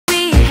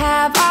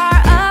have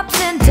our ups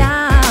and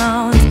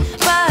downs,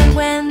 but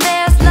when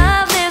there's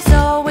love, there's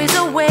always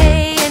a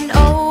way. And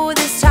oh,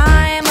 this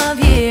time of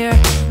year,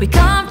 we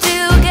come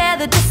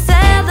together to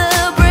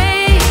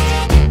celebrate.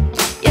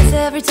 Yes,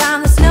 every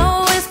time the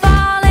snow is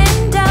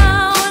falling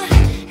down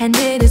and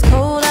it is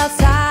cold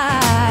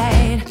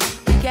outside,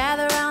 we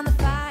gather around the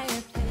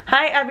fireplace.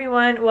 Hi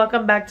everyone,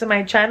 welcome back to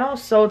my channel.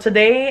 So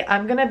today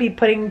I'm gonna be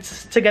putting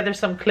together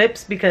some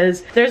clips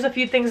because there's a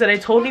few things that I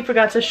totally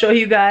forgot to show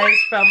you guys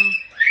from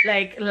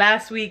like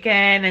last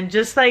weekend, and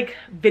just like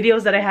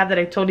videos that I have that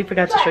I totally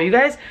forgot to show you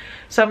guys.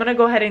 So I'm gonna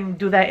go ahead and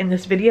do that in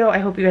this video. I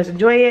hope you guys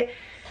enjoy it.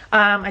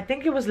 I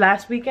think it was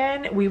last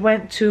weekend we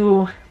went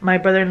to my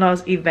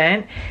brother-in-law's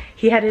event.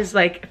 He had his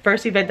like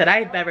first event that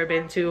I've ever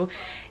been to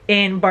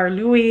in Bar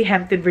Louie,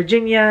 Hampton,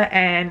 Virginia,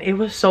 and it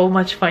was so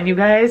much fun, you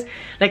guys.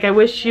 Like, I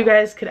wish you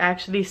guys could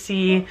actually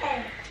see,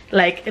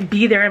 like,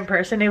 be there in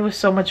person. It was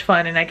so much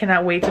fun, and I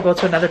cannot wait to go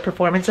to another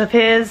performance of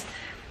his.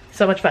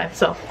 So much fun.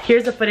 So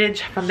here's the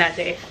footage from that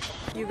day.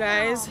 You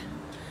guys,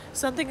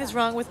 something is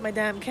wrong with my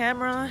damn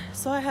camera,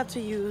 so I have to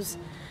use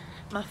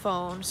my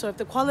phone. So if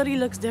the quality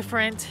looks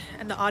different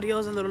and the audio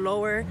is a little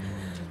lower,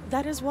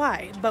 that is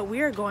why. But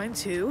we are going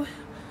to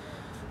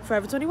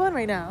Forever 21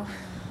 right now.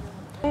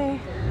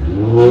 Hey.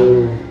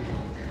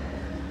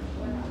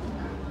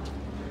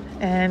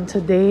 And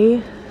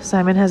today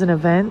Simon has an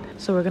event,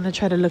 so we're gonna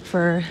try to look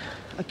for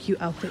a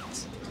cute outfit.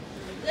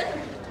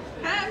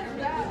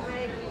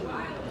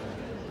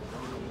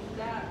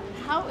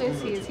 How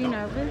is he? Is he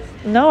nervous?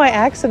 No, I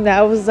asked him that.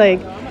 I was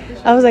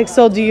like,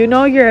 so do you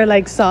know your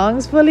like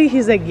songs fully?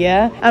 He's like,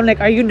 yeah. I'm like,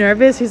 are you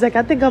nervous? He's like,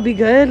 I think I'll be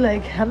good.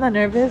 Like, I'm not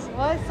nervous.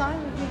 What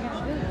song is he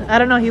gonna do? I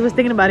don't know, he was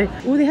thinking about it.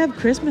 Oh, they have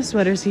Christmas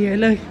sweaters here.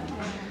 Look,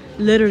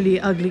 literally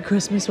ugly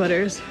Christmas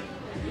sweaters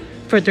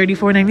for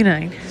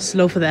 $34.99.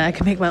 Slow for that, I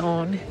can make my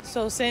own.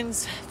 So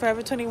since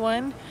Forever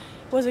 21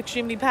 was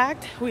extremely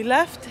packed, we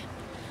left.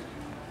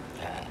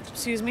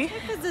 Excuse me.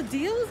 Because the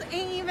deals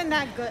ain't even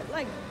that good.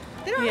 Like,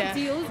 they don't have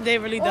deals. They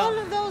really don't. All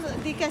of those,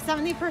 they get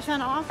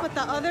 70% off, but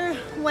the other,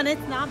 when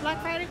it's not Black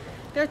Friday,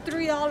 they're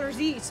 $3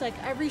 each. Like,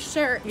 every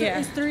shirt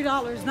is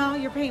 $3. Now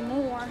you're paying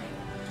more.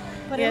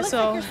 But it looks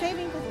like you're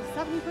saving because it's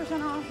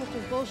 70% off, which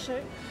is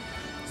bullshit.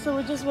 So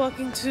we're just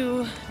walking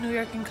to New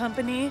York and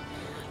Company.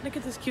 Look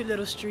at this cute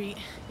little street.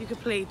 You could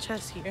play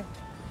chess here.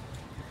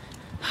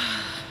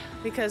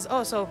 Because,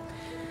 oh, so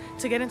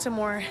to get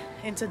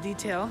into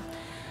detail,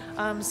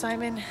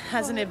 Simon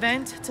has an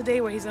event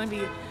today where he's gonna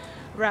be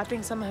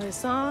rapping some of his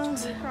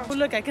songs. Oh,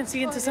 look, I can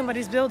see into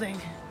somebody's building.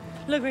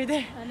 Look right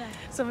there,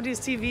 somebody's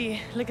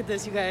TV. Look at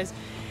this, you guys.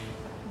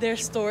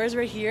 There's stores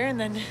right here and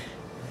then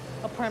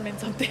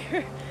apartments up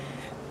there.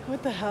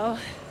 What the hell?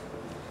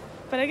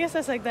 But I guess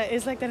that's like that.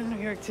 It's like that in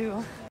New York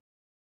too.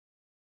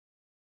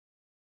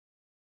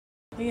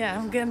 Yeah,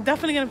 I'm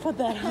definitely gonna put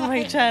that on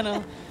my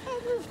channel.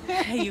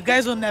 Hey, you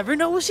guys will never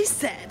know what she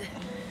said.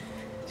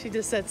 She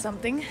just said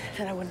something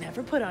that I would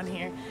never put on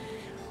here.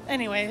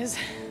 Anyways,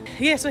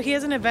 yeah, so he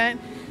has an event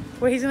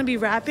where he's gonna be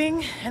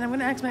rapping, and I'm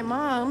gonna ask my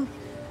mom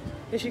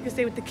if she could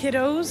stay with the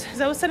kiddos.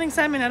 As I was telling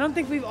Simon, I don't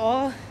think we've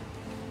all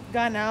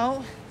gone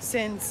out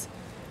since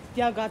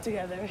y'all got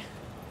together.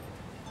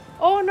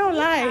 Oh, no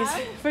lies.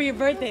 For your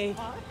birthday.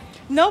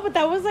 No, but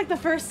that was like the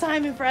first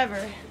time in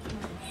forever.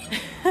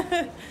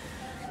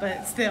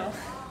 But still.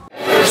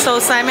 So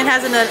Simon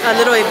has a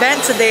little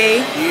event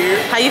today.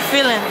 How you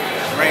feeling?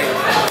 Great. Feel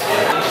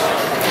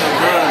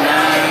good,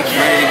 man.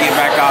 Ready to get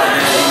back out there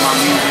and do my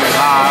music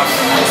live.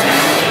 You know what I'm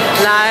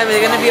saying? Live.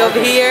 They're gonna be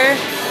over here.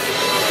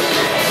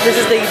 This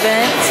is the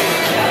event.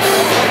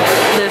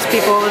 There's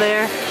people over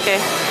there. Okay.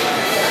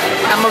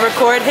 I'm gonna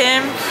record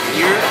him.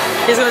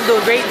 He's gonna do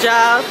a great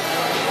job.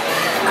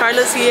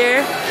 Carla's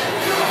here.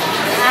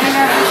 I'm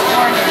nervous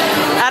for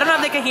him. I don't know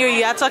if they can hear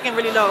you. I'm talking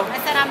really low. I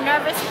said I'm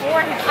nervous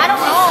for him. I don't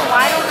know.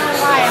 I don't know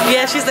why.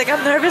 Yeah, she's like,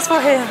 I'm nervous for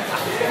him.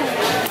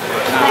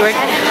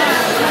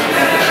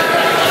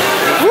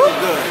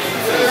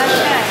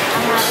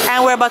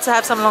 And we're about to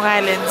have some Long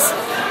Islands.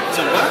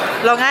 Some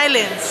what? Long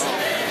Islands.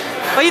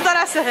 What you thought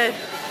I said?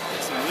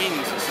 Some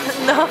wings or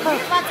something. No. I'm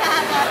about to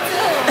have that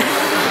too.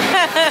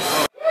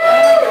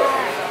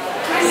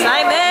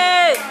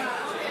 Simon!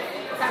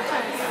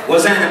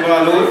 What's happening,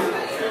 Bar Louie?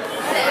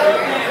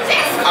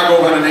 I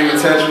go by the name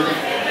of Tetra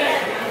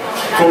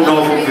from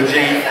Norfolk,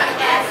 Virginia.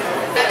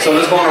 So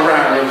let's go on a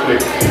ride real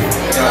quick.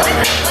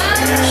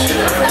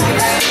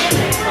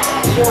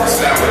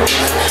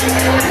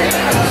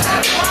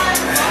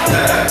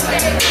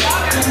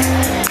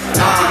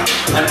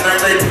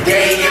 Another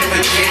day in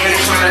Virginia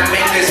trying to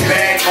make this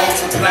bag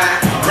multiply.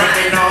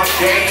 Running all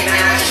day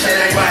now,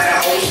 chilling by the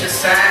ocean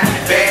side.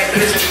 Bad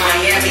bitch in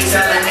Miami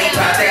telling me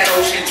about that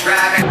ocean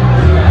driving.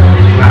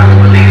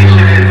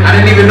 I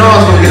didn't even know I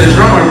was gonna get a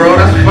drummer, bro.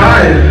 That's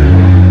fire.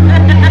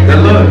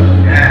 Good look.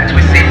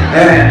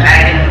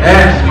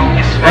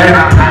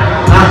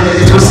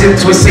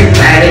 Twist it,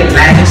 light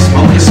it,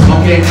 smoke it,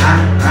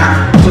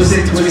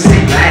 twist it,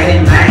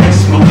 light it,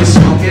 smoke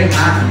it,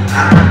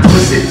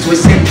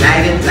 twist it,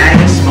 light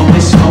it,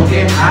 smoke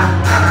it,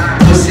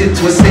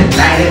 twist it,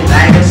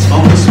 light it,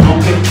 smoke it,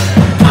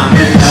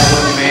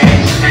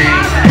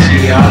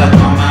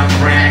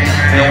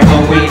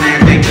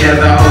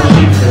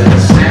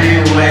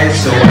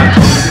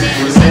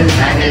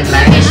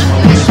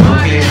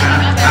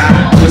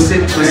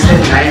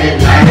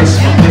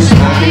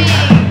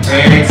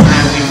 Every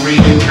time we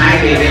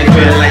reunited, it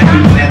feel like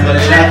you never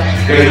left.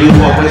 Girl, you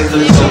always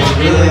look so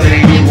good,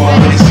 and you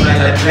always smell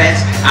the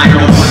best. I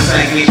know once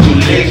I get you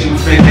lit, you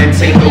finna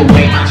take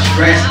away my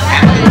stress.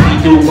 After we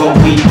do what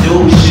we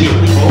do, shit,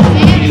 we all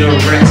need a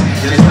rest.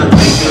 Just to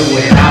make it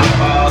without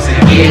pause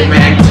and get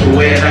back to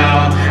it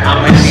all.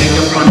 I'm a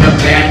nigga from the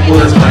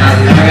backwoods, but I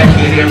never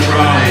get it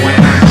wrong. When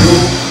I do,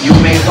 you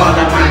make all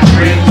of my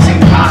dreams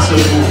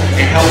impossible,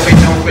 and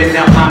helping open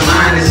up my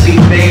mind to see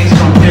things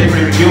from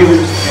different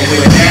views. And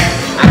with that,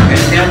 I can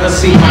never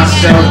see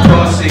myself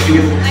crossing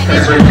you,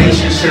 cause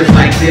relationships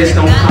like this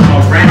don't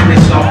come around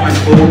as often,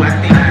 boo. I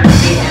think you're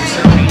getting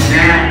to me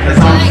now, cause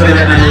I'm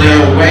feeling a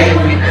little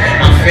wavy.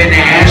 I'm finna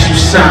ask you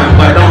something,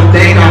 but don't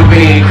think I'm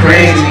being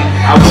crazy.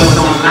 I was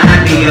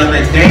online the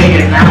other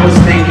day and I was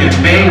thinking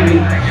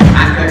maybe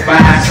I could buy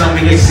some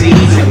of your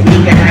seeds and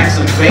we can have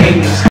some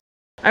babies.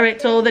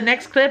 Alright, so the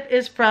next clip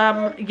is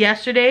from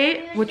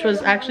yesterday, which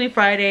was actually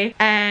Friday,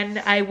 and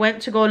I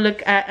went to go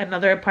look at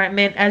another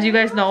apartment. As you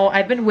guys know,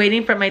 I've been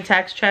waiting for my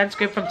tax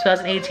transcript from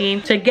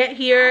 2018 to get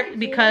here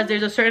because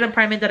there's a certain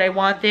apartment that I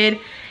wanted,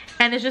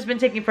 and it's just been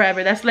taking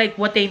forever. That's like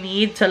what they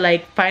need to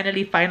like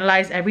finally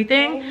finalize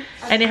everything,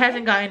 and it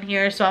hasn't gotten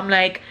here. So I'm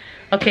like,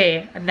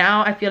 okay,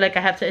 now I feel like I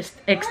have to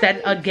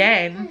extend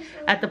again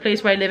at the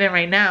place where I live in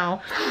right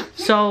now.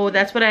 So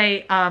that's what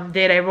I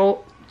did. I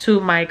wrote to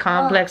my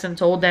complex and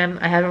told them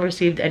I haven't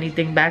received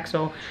anything back,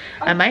 so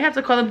I might have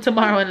to call them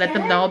tomorrow and let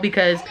them know,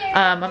 because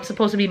I'm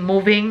supposed to be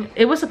moving.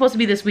 It was supposed to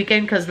be this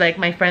weekend because like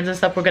my friends and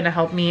stuff were gonna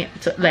help me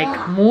to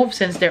like move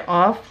since they're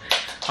off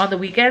on the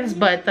weekends,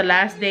 but the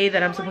last day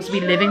that I'm supposed to be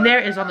living there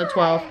is on the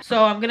 12th.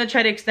 So I'm gonna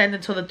try to extend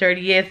until the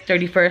 30th,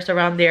 31st,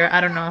 around there. I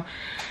don't know.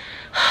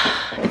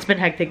 It's been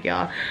hectic,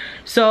 y'all.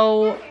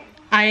 So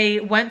I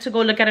went to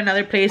go look at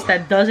another place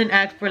that doesn't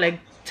ask for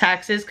like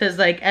taxes, because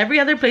like every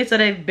other place that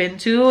I've been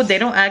to, they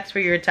don't ask for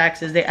your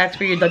taxes. They ask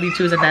for your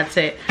W-2s and that's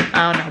it.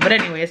 I don't know, but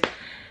anyways,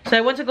 so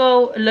I went to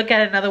go look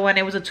at another one.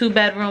 It was a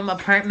 2-bedroom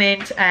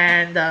apartment,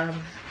 and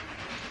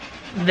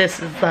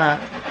this is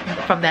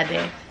from that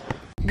day.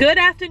 Good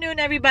afternoon,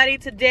 everybody.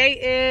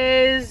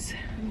 Today is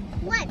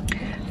what?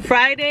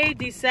 Friday,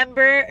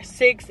 December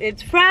 6th.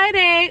 It's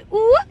Friday.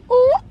 Ooh,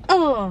 ooh,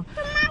 ooh.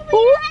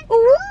 Ooh,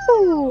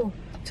 ooh.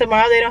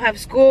 Tomorrow they don't have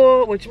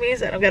school, which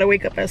means I don't gotta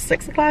wake up at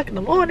 6 o'clock in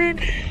the morning.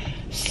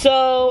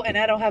 So, and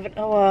I don't have an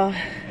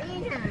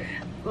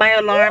my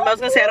alarm. I was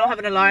gonna say I don't have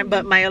an alarm,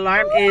 but my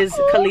alarm is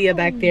Kalia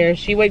back there.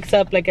 She wakes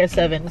up like at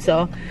 7,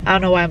 so I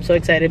don't know why I'm so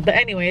excited. But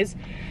anyways,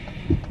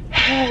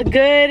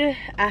 good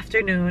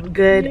afternoon,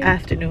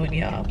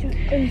 y'all.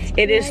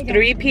 It is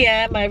 3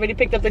 p.m. I already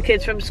picked up the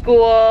kids from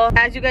school.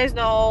 As you guys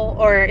know,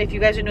 or if you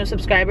guys are new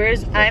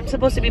subscribers, I'm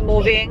supposed to be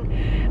moving.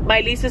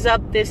 My lease is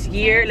up this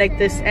year, like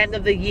this end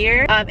of the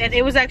year, and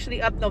it was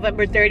actually up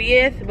November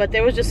 30th, but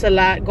there was just a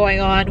lot going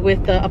on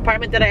with the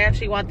apartment that I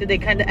actually wanted. They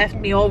kind of effed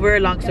me over,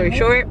 long story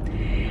short,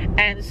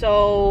 and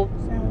so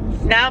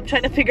now I'm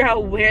trying to figure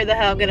out where the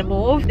hell I'm gonna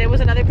move. There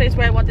was another place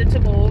where I wanted to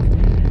move,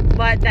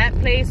 but that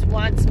place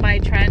wants my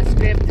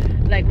transcript,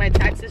 like my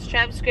taxes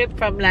transcript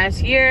from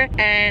last year,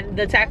 and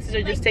the taxes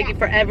are just taking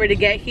forever to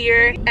get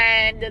here.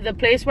 And the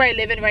place where I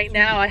live in right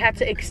now, I had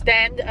to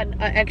extend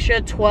an extra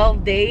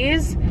 12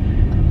 days.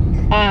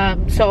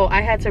 So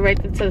I had to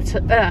write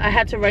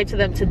to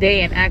them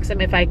today and ask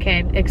them if I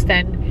can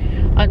extend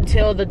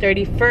until the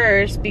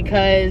 31st,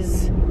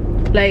 because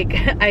like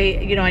I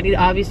need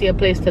obviously a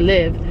place to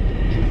live.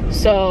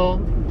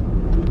 So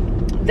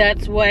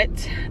that's what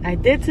I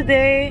did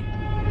today.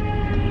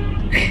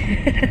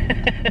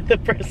 the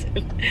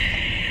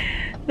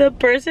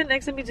person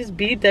next to me just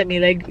beeped at me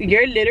like,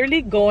 you're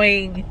literally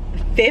going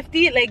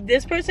 50. Like,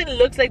 this person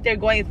looks like they're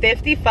going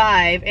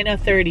 55 in a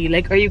 30.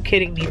 Like, are you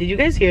kidding me? Did you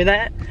guys hear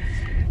that?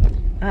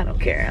 I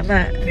don't care. I'm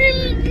not.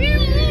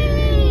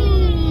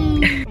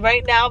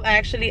 Right now I'm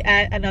actually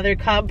at another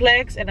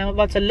complex and I'm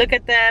about to look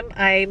at them.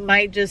 I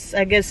might just,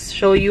 I guess,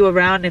 show you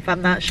around if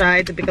I'm not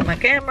shy to pick up my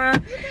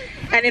camera,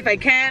 and if I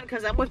can,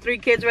 because I'm with 3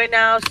 kids right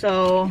now.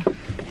 So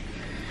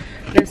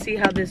let's see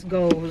how this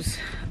goes.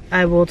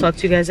 I will talk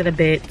to you guys in a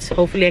bit.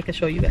 Hopefully I can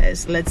show you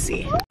guys. Let's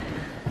see.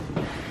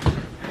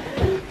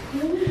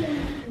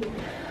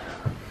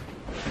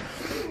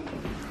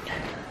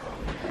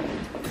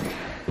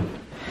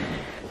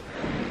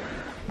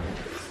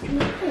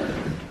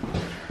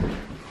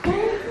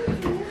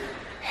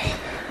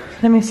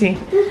 Let me see.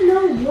 There's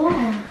no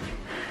wall.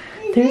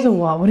 There's a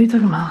wall. What are you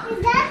talking about?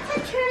 Is that to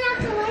turn out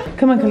the light?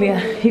 Come on,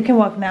 Kalia. You can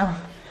walk now.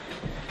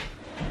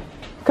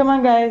 Come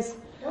on, guys.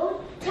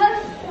 Don't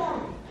touch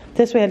that.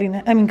 This way,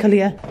 Alina. I mean,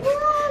 Kalia.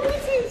 Whoa,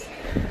 this is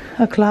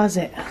a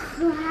closet.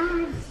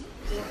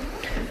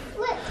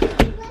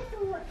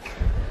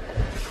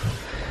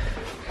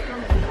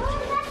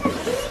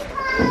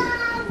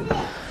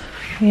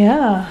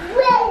 Yeah.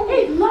 Wait,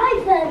 it's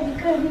my bed.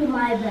 It's gonna be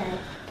my bed.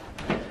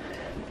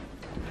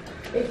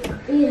 It's,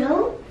 you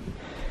know?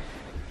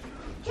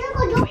 Jericho,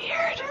 don't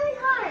weird. Really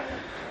hard.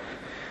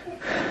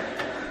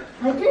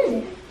 I did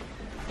it.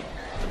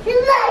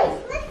 It's nice.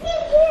 Let's see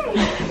here.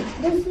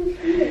 This is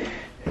here.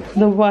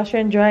 The washer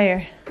and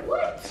dryer.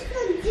 What?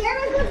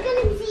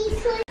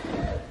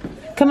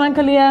 Come on,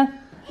 Kalia.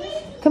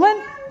 Come on.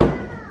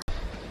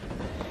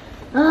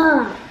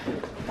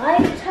 Why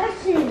are you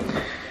touching?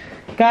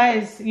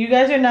 Guys, you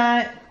guys are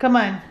not. Come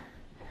on.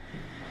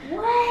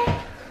 What?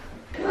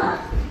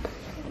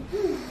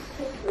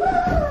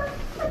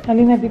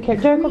 Alina, be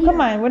careful. Jericho, come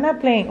on. We're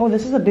not playing. Oh,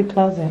 this is a big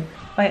closet.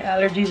 My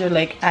allergies are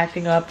like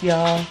acting up,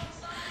 y'all.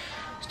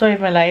 Story of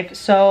my life.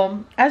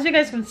 So, as you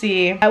guys can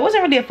see, I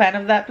wasn't really a fan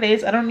of that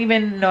place. I don't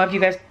even know if you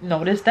guys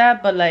noticed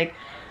that, but like,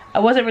 I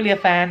wasn't really a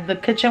fan. The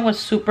kitchen was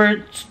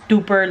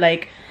super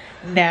like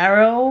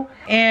narrow,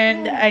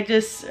 and I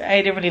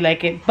didn't really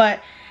like it.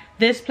 But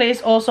this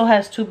place also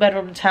has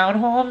 2-bedroom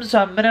townhomes, so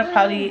I'm gonna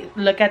probably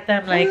look at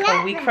them like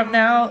a week from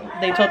now.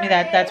 They told me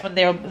that that's when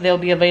they'll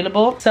be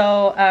available,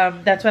 so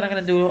that's what I'm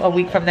gonna do a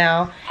week from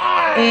now.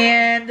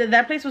 And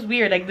that place was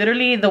weird. Like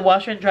literally the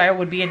washer and dryer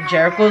would be in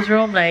Jericho's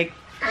room. Like,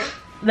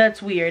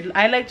 that's weird.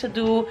 I like to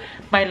do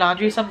my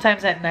laundry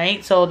sometimes at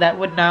night, so that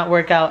would not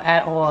work out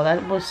at all.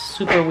 That was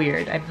super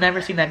weird. I've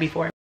never seen that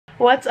before.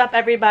 What's up,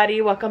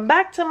 everybody? Welcome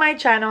back to my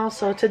channel.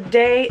 So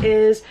today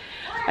is,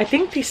 I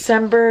think,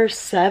 December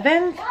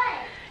 7th.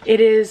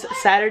 It is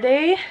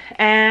Saturday,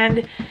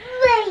 and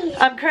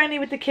I'm currently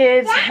with the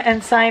kids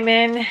and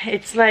Simon.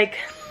 It's like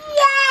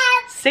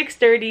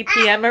 6:30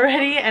 p.m.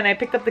 already, and I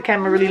picked up the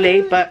camera really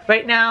late, but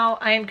right now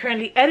I am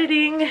currently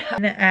editing.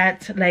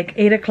 At like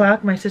 8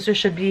 o'clock my sister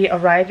should be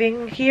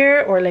arriving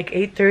here, or like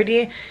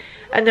 8:30,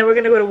 and then we're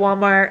gonna go to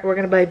Walmart. We're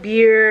gonna buy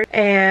beer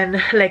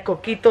and like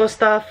coquito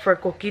stuff for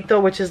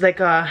coquito, which is like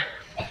a,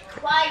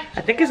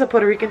 I think it's a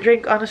Puerto Rican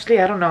drink, honestly.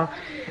 I don't know.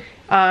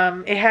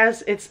 It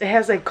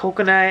has like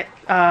coconut,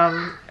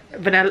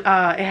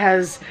 vanilla, it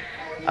has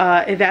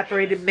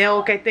evaporated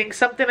milk, I think,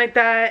 something like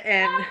that,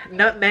 and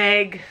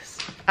nutmeg.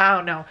 I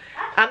don't know.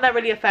 I'm not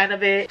really a fan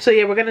of it. So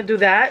yeah, we're gonna do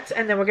that,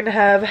 and then we're gonna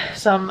have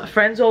some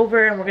friends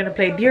over, and we're gonna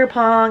play beer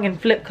pong and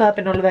flip cup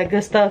and all of that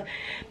good stuff.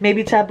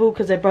 Maybe taboo,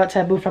 because I brought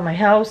taboo from my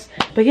house.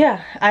 But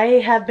yeah,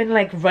 I have been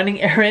like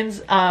running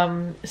errands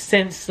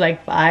since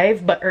like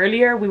 5, but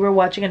earlier we were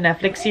watching a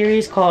Netflix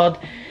series called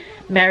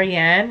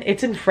Marianne.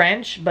 It's in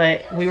French,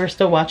 but we were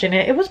still watching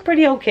it. It was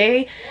pretty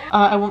okay.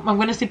 I'm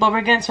gonna sleep over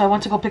again, so I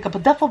want to go pick up a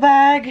duffel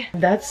bag.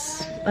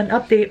 That's an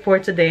update for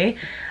today.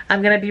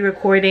 I'm gonna be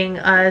recording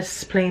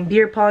us playing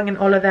beer pong and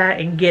all of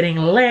that and getting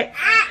lit.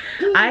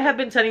 I have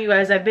been telling you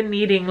guys, I've been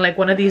needing like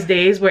one of these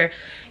days where,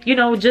 you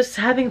know, just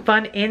having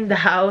fun in the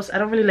house. I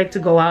don't really like to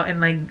go out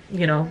and like,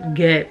 you know,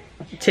 get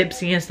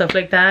tipsy and stuff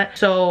like that.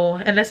 So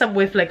unless I'm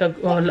with like a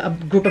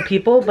group of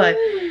people, but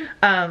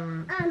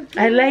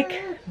I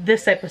like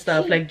this type of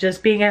stuff, like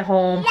just being at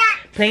home,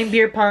 playing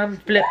beer pong,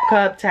 flip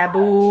cup,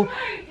 taboo,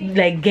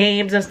 like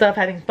games and stuff,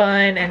 having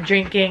fun and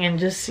drinking and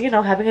just, you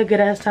know, having a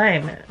good ass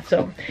time.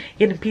 So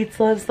eating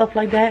pizza and stuff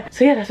like that.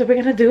 So yeah, that's what we're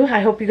gonna do.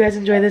 I hope you guys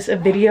enjoy this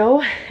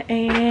video,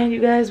 and you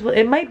guys will,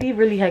 it might be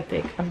really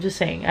hectic, I'm just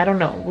saying. I don't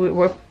know,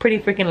 we're pretty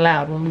freaking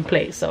loud when we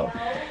play, so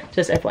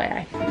just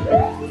FYI.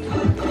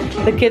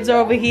 The kids are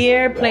over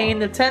here playing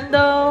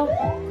Nintendo.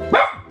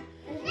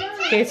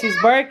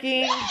 Casey's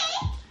barking.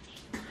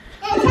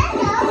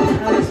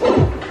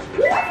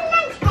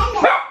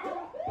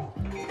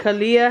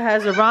 Kalia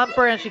has a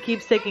romper and she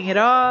keeps taking it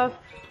off.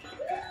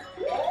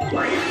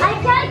 I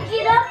can't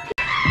get up.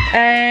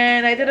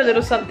 And I did a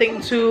little something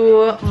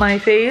to my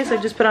face. I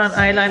just put on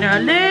eyeliner, a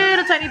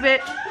little tiny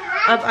bit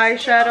of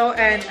eyeshadow,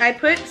 and I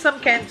put some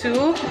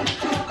Cantu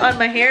on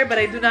my hair, but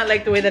I do not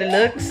like the way that it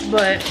looks,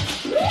 but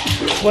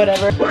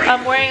whatever.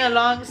 I'm wearing a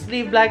long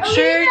sleeve black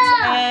shirt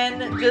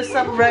and just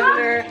some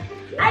regular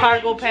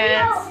cargo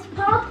pants.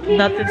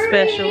 Nothing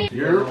special.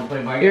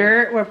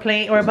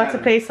 We're about to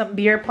play some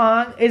beer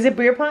pong. Is it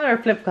beer pong or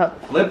flip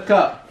cup? Flip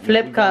cup.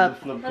 Flip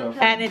cup.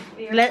 And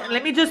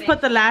let me just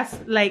put the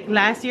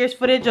last year's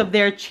footage of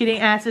their cheating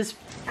asses.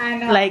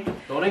 Like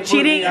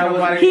cheating.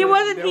 He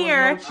wasn't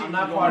here,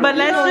 but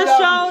let's just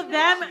show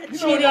them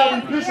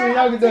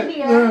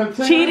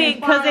cheating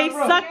because they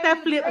sucked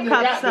that flip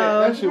cup.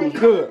 So that shit was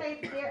good.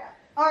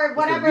 Or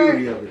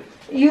whatever.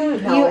 You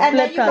and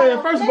then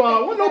first of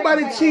all, wasn't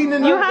nobody cheating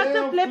in you have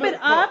to flip it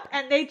up,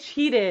 and they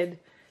cheated.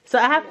 So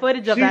I have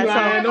footage of that. So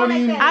I'm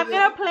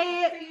gonna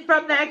play it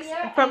from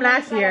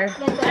last year.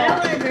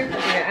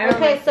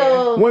 Okay,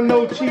 so wasn't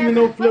no cheating,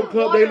 no flip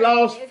cup. They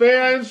lost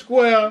fair and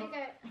square.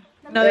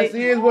 No, that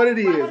is what it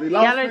is.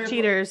 Y'all are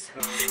cheaters.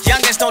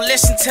 Youngins don't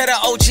listen to the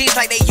OGs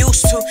like they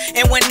used to,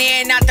 and when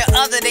they're not the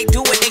other, they do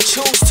what they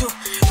choose to.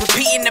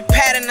 Repeating the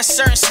pattern, a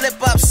certain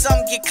slip up,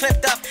 some get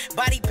clipped up,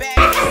 body bag.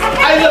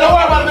 Hey, look, don't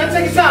worry about it, man.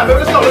 Take your time, baby.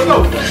 Let's go, let's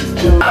go.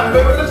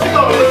 Baby, let's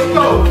go, let's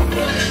go.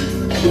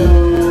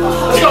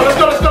 Let's go, let's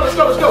go, let's go, let's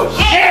go, let's go.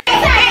 Hey,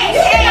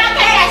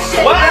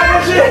 What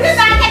happened?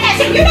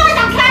 you know it's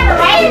on camera,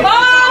 right?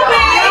 Oh,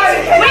 man.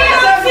 We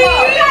don't see.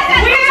 We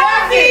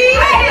don't see.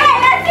 Hey,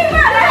 let's see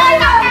what.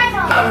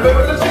 Baby,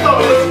 let's go,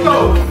 let's go.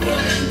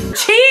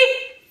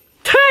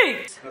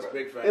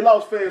 They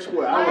lost fair and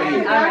square.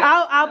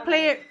 I'll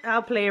play it.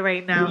 I'll play it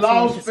right now. You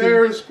lost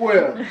fair and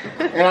square,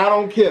 and I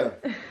don't care.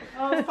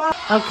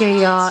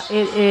 Okay, y'all.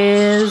 It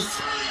is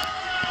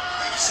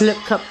flip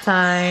cup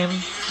time.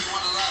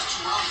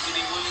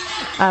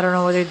 I don't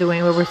know what they're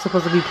doing, but we're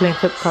supposed to be playing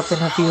flip cup in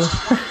a few.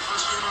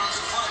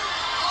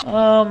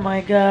 Oh my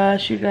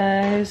gosh, you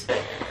guys.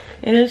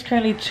 It is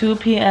currently 2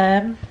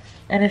 p.m.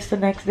 and it's the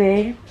next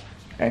day.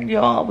 And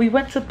y'all, we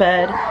went to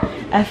bed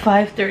at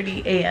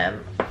 5:30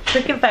 a.m.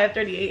 Freaking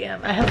 5:30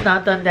 a.m. I have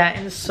not done that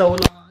in so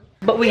long.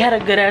 But we had a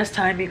good ass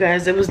time, you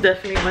guys. It was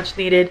definitely much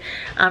needed.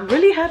 I'm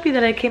really happy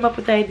that I came up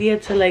with the idea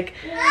to like...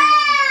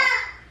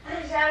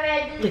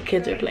 The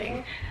kids are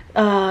playing.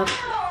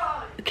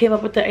 Came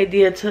up with the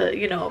idea to,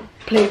 you know,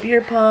 play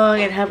beer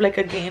pong and have like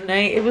a game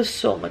night. It was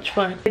so much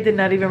fun. I did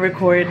not even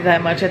record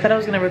that much. I thought I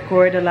was gonna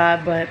record a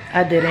lot, but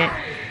I didn't.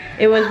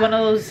 It was one of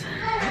those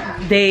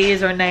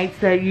days or nights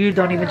that you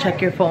don't even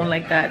check your phone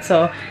like that.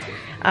 So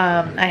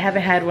I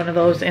haven't had one of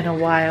those in a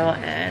while,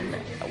 and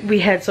we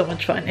had so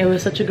much fun. It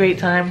was such a great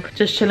time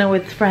just chilling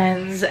with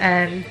friends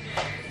and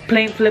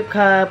playing flip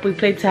cup. We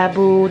played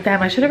taboo.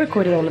 Damn, I should have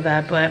recorded all of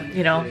that, but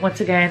you know, once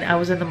again, I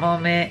was in the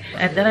moment.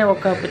 And then I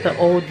woke up with the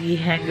OD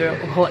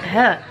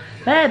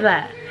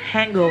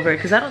hangover,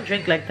 because I don't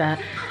drink like that.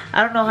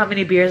 I don't know how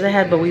many beers I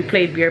had, but we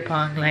played beer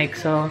pong, like,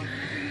 so.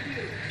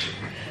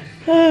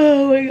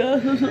 Oh my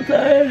gosh, I'm so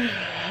tired.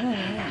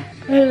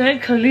 And then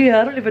Kalia,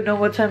 I don't even know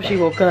what time she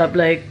woke up.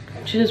 Like,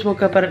 she just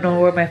woke up out of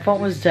nowhere. My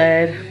phone was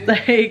dead.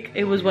 Like,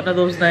 it was one of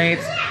those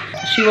nights.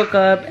 She woke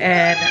up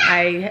and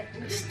I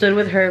stood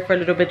with her for a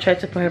little bit, tried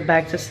to put her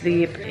back to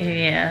sleep. And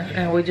yeah,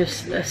 and we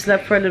just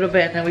slept for a little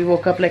bit, and then we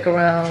woke up like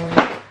around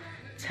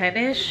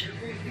 10ish.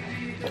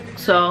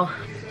 So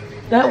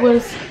that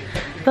was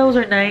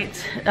our night.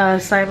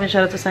 Simon,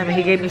 shout out to Simon,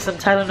 he gave me some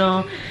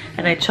Tylenol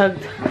and I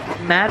chugged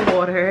mad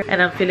water,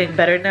 and I'm feeling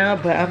better now,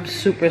 but I'm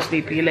super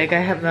sleepy. Like, I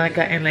have not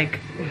gotten like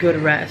good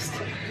rest,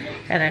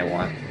 and I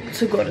want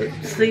to go to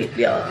sleep,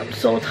 y'all. I'm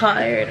so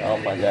tired. Oh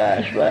my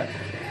gosh. But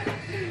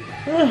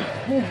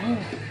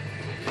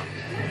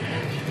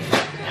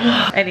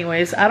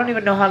anyways, I don't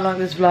even know how long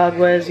this vlog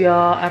was,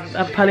 y'all.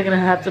 I'm probably gonna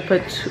have to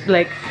put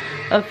like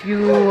a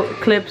few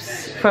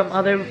clips from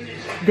other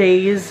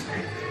days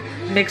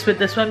mixed with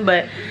this one,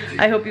 but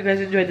I hope you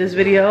guys enjoyed this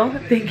video.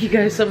 Thank you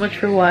guys so much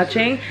for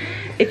watching.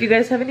 If you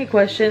guys have any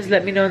questions,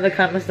 let me know in the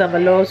comments down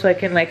below so I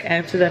can like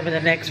answer them in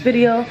the next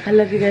video. I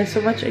love you guys so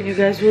much, and you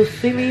guys will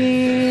see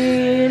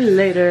me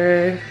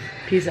later.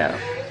 Peace out.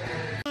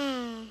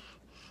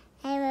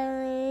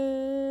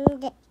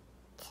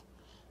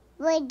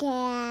 My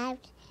dad,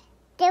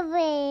 the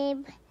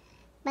babe,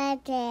 my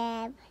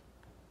dad.